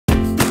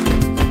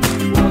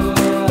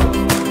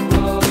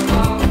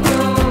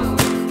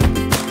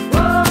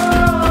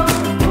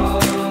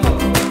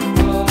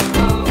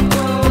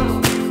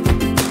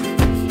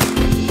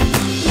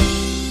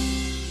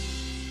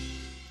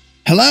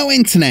Hello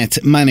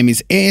Internet, my name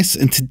is Ace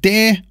and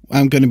today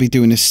I'm going to be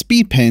doing a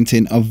speed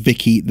painting of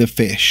Vicky the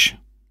fish.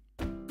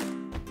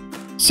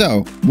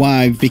 So,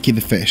 why Vicky the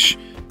fish?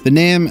 The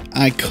name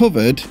I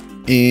covered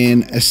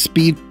in a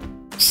speed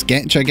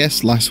sketch, I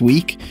guess, last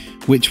week,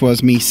 which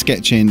was me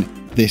sketching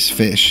this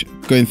fish,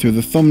 going through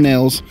the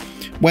thumbnails,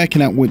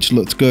 working out which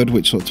looked good,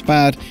 which looked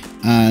bad,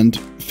 and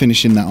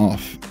finishing that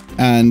off.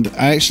 And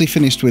I actually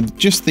finished with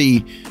just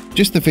the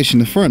fish in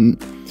the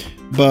front,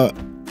 but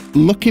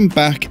looking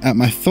back at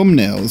my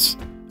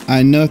thumbnails,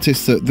 I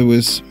noticed that there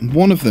was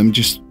one of them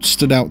just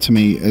stood out to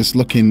me as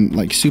looking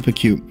like super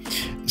cute.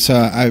 So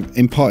I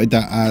imported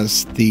that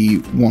as the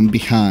one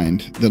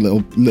behind, the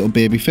little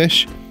baby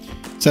fish.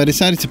 So I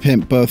decided to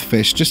paint both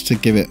fish just to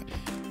give it,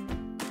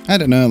 I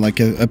don't know,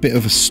 like a bit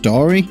of a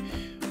story,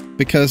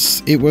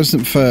 because it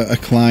wasn't for a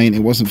client, it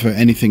wasn't for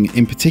anything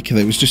in particular,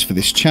 it was just for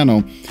this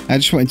channel. I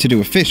just wanted to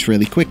do a fish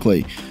really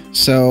quickly.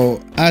 So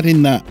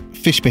adding that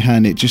fish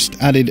behind it just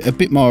added a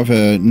bit more of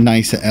a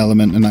nicer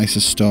element, a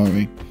nicer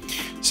story.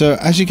 So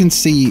as you can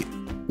see,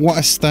 what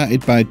I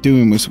started by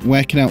doing was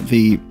working out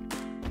the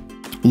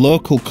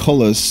local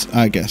colors,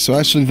 I guess. So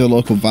actually the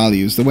local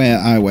values. The way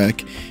I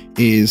work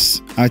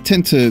is I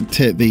tend to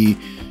take the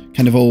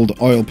kind of old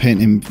oil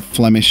painting,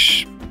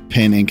 Flemish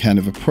painting kind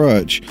of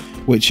approach,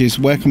 which is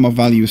work on my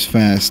values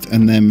first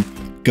and then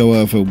go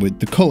over with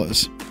the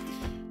colors.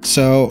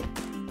 So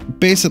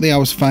basically I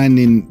was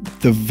finding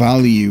the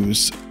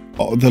values,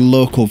 the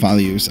local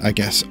values, I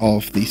guess,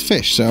 of these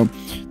fish. So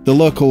the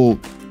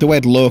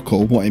word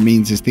local, what it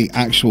means is the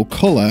actual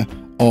color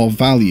or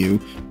value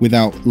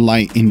without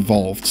light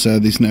involved. So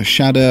there's no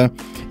shadow,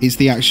 it's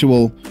the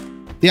actual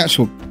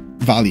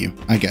value,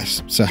 I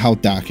guess. So how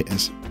dark it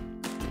is.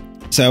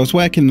 So I was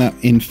working that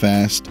in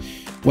first,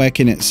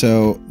 working it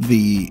so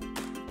the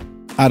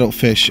adult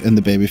fish and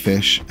the baby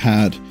fish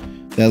had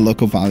their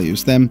local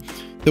values. Then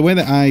the way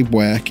that I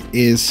work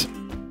is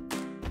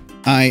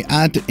I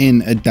add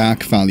in a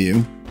dark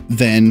value,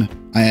 then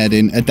I add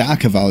in a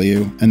darker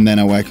value, and then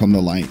I work on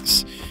the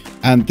lights.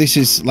 And this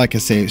is, like I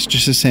say, it's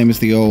just the same as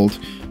the old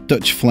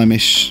Dutch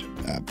Flemish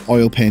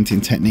oil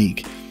painting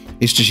technique.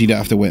 It's just you don't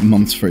have to wait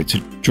months for it to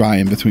dry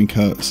in between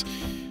coats.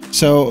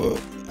 So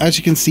as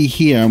you can see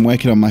here, I'm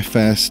working on my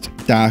first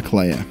dark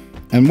layer.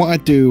 And what I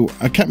do,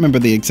 I can't remember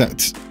the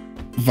exact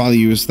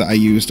values that I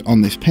used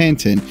on this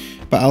painting,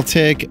 but I'll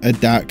take a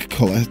dark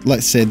color,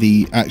 let's say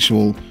the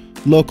actual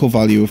local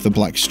value of the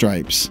black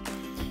stripes.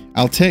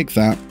 I'll take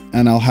that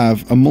and I'll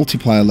have a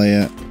multiplier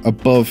layer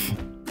above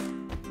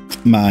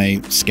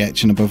my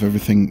sketch and above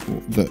everything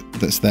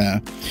that's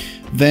there.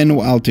 Then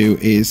what I'll do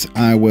is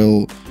I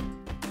will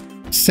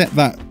set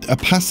that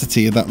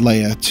opacity of that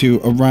layer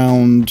to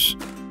around,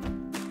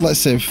 let's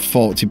say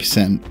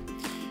 40%,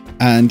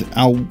 and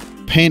I'll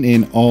paint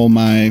in all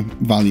my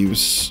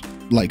values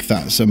like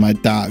that. So my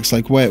darks,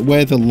 like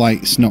where the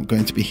light's not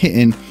going to be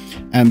hitting,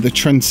 and the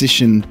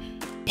transition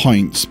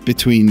points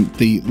between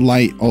the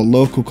light or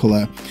local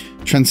color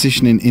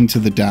transitioning into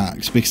the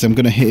darks, because I'm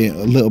going to hit it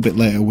a little bit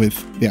later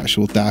with the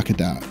actual darker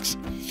darks.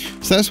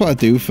 So that's what I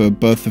do for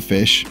both the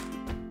fish,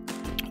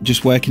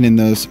 just working in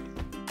those,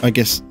 I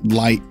guess,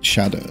 light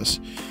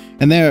shadows,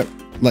 and they're,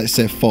 let's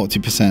say,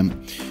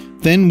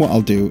 40%. Then what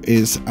I'll do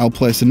is I'll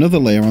place another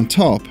layer on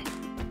top,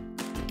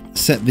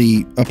 set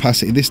the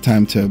opacity this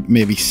time to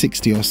maybe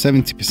 60 or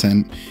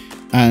 70%,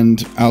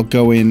 and I'll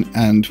go in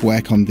and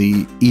work on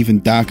the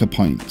even darker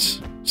points,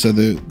 so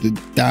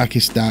the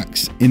darkest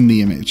darks in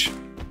the image.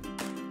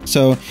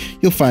 So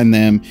you'll find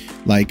them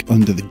like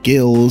under the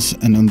gills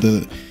and under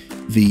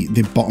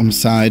the bottom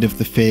side of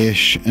the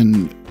fish,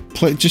 and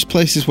just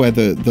places where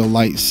the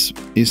lights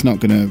is not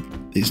gonna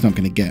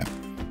get.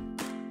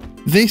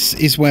 This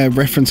is where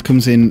reference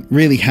comes in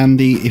really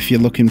handy if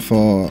you're looking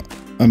for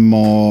a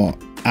more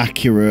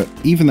accurate,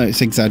 even though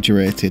it's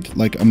exaggerated,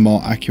 like a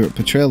more accurate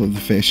portrayal of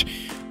the fish.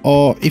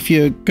 Or if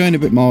you're going a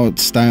bit more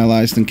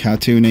stylized and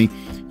cartoony,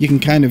 you can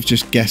kind of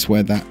just guess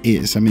where that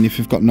is. I mean, if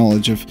you've got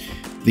knowledge of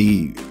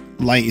the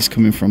light is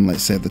coming from,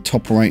 let's say, the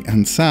top right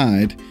hand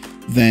side,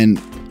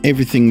 then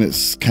everything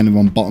that's kind of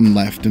on bottom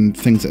left and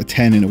things that are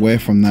turning away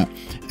from that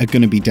are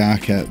going to be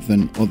darker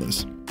than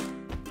others.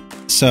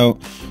 So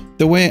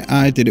the way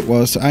I did it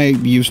was I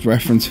used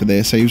reference for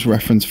this. I use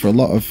reference for a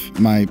lot of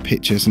my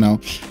pictures, and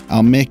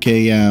I'll make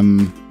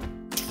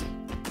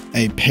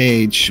a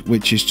page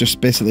which is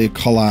just basically a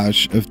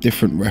collage of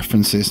different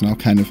references, and I'll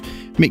kind of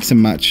mix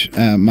and match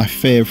my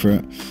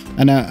favorite.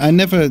 And I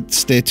never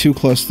stay too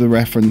close to the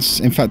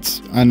reference. In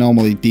fact, I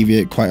normally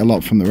deviate quite a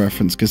lot from the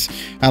reference because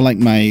I like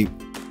my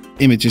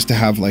images to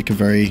have like a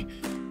very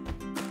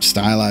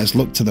stylized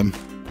look to them.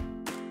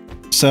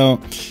 So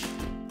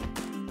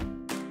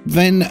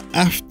then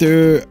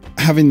after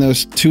having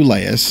those two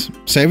layers,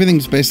 so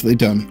everything's basically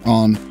done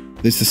on,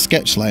 there's the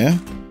sketch layer,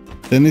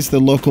 then there's the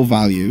local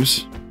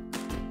values,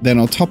 then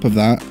on top of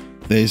that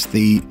there's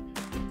the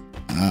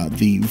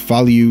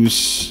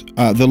values,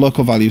 the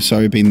local values,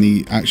 sorry, being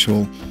the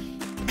actual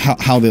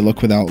how they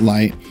look without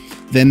light.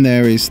 Then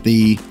there is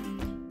the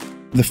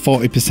the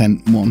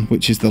 40% one,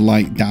 which is the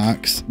light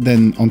darks.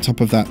 Then on top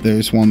of that,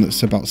 there's one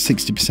that's about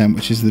 60%,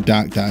 which is the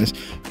dark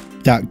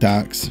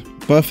darks.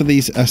 Both of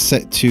these are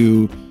set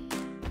to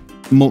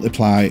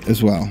multiply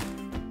as well.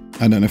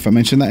 I don't know if I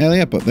mentioned that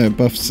earlier, but they're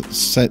both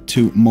set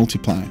to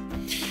multiply.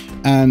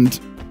 And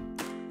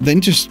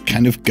then just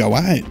kind of go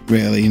at it,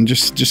 really, and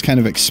just kind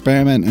of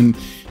experiment. And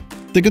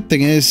the good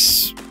thing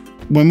is,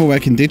 when we're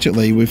working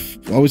digitally, we've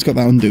always got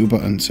that undo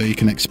button, so you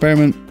can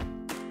experiment,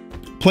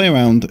 play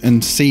around,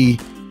 and see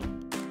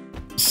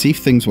if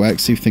things work,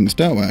 see if things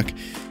don't work.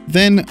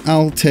 Then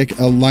I'll take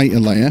a lighter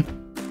layer,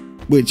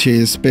 which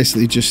is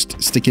basically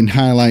just sticking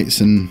highlights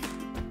and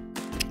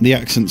the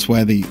accents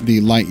where the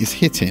light is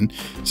hitting.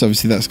 So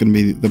obviously that's going to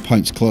be the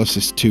points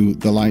closest to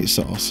the light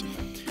source.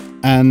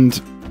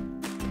 And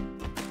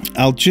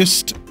I'll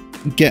just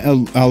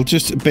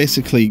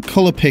basically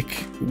color pick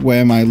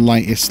where my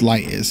lightest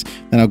light is.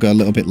 Then I'll go a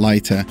little bit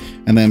lighter,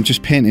 and then I'm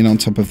just painting on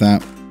top of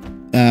that.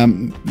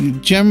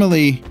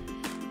 Generally,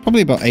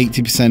 probably about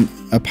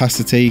 80%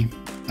 opacity,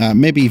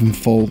 maybe even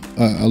full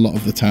a lot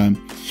of the time.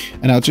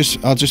 And I'll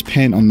just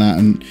paint on that.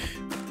 And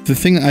the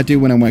thing that I do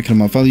when I'm working on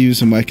my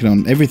values and working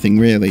on everything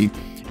really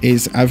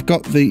is I've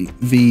got the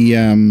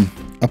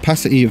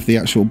opacity of the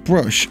actual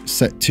brush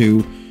set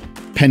to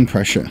pen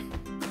pressure.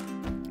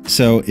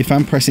 So if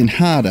I'm pressing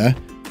harder,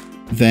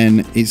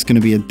 then it's going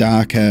to be a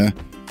darker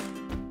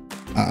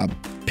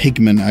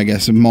pigment, I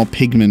guess. More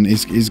pigment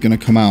is going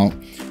to come out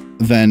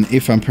than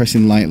if I'm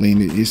pressing lightly,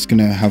 and it's going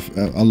to have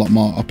a lot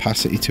more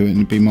opacity to it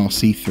and be more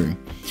see-through.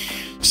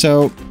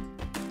 So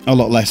a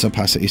lot less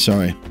opacity,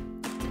 sorry.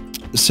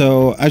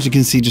 So as you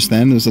can see just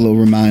then, there's a little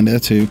reminder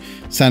to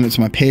sign up to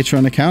my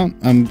Patreon account.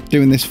 I'm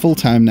doing this full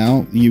time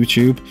now,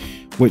 YouTube,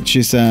 which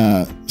is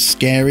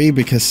scary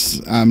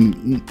because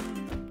I'm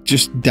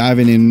just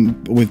diving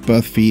in with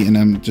both feet, and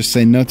I'm just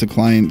saying no to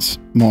clients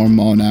more and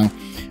more now,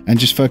 and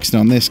just focusing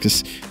on this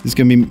because there's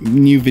going to be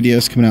new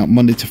videos coming out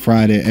Monday to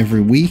Friday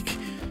every week.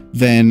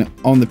 Then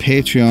on the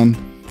Patreon,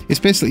 it's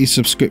basically a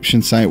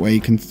subscription site where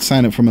you can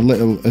sign up from as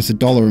little as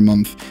 $1 a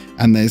month,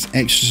 and there's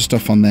extra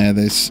stuff on there.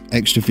 There's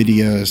extra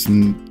videos,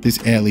 and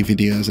there's early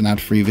videos and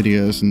ad-free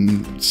videos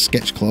and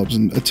sketch clubs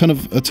and a ton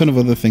of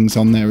other things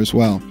on there as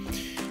well.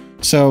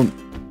 So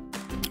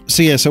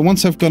yeah, so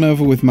once I've gone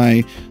over with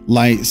my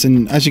lights,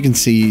 and as you can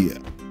see,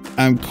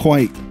 I'm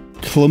quite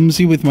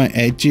clumsy with my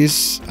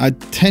edges. I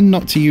tend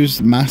not to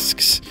use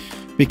masks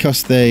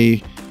because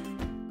they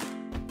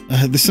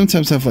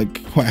sometimes have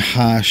like quite a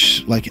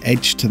harsh like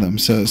edge to them.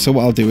 So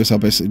what I'll do is I'll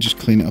basically just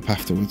clean it up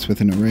afterwards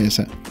with an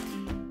eraser.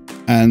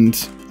 And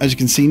as you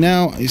can see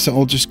now, it's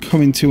all just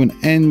coming to an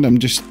end. I'm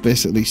just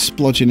basically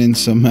splodging in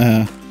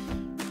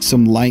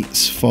some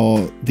lights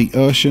for the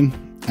ocean,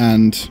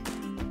 and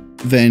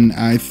then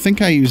I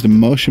think I used a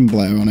motion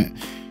blur on it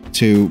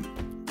to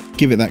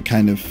give it that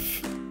kind of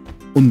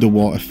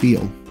underwater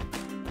feel.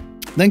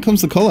 Then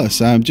comes the colour.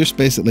 So I'm just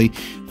basically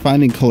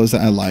finding colours that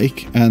I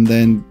like and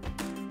then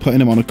putting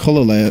them on a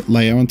colour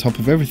layer on top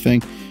of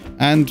everything,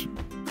 and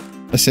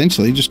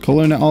essentially just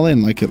colouring it all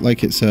in like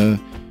it's a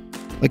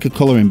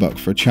colouring book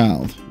for a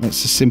child.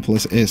 That's as simple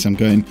as it is. I'm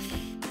going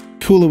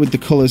cooler with the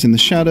colours in the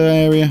shadow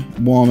area,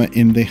 warmer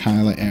in the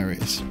highlight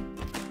areas.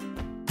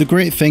 The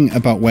great thing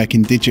about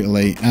working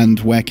digitally and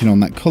working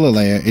on that colour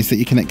layer is that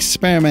you can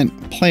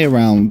experiment, play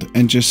around,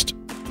 and just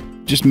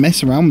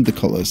mess around with the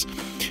colours.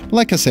 But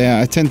like I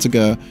say, I tend to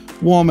go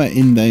warmer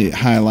in the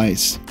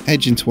highlights,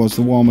 edging towards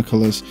the warmer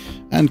colours,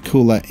 and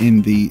cooler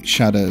in the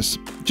shadows,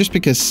 just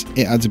because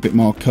it adds a bit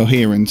more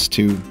coherence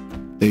to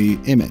the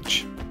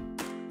image.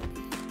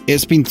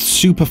 It's been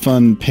super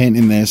fun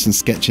painting this and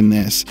sketching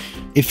this.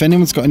 If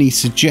anyone's got any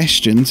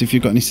suggestions,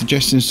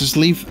 just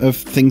leave of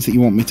things that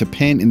you want me to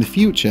paint in the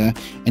future,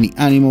 any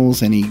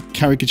animals, any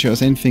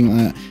caricatures, anything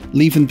like that,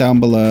 leave them down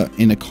below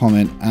in a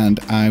comment and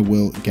I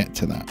will get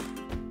to that.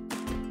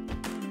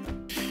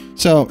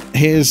 So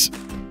here's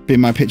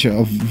been my picture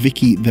of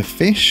Vicky the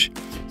fish.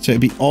 So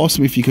it'd be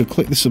awesome if you could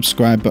click the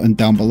subscribe button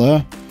down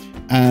below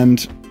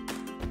and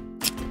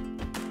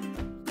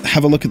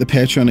have a look at the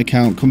Patreon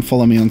account. Come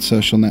follow me on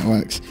social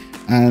networks.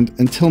 And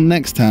until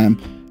next time,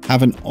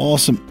 have an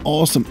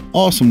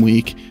awesome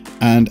week,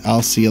 and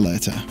I'll see you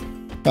later.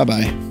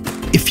 Bye-bye.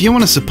 If you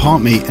want to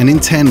support me and in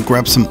turn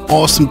grab some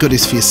awesome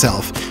goodies for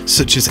yourself,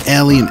 such as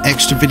early and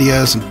extra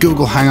videos and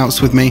Google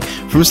Hangouts with me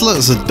from as little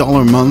as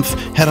 $1 a month,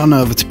 head on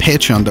over to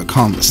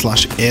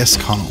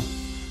patreon.com/aceconnell.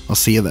 I'll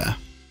see you there.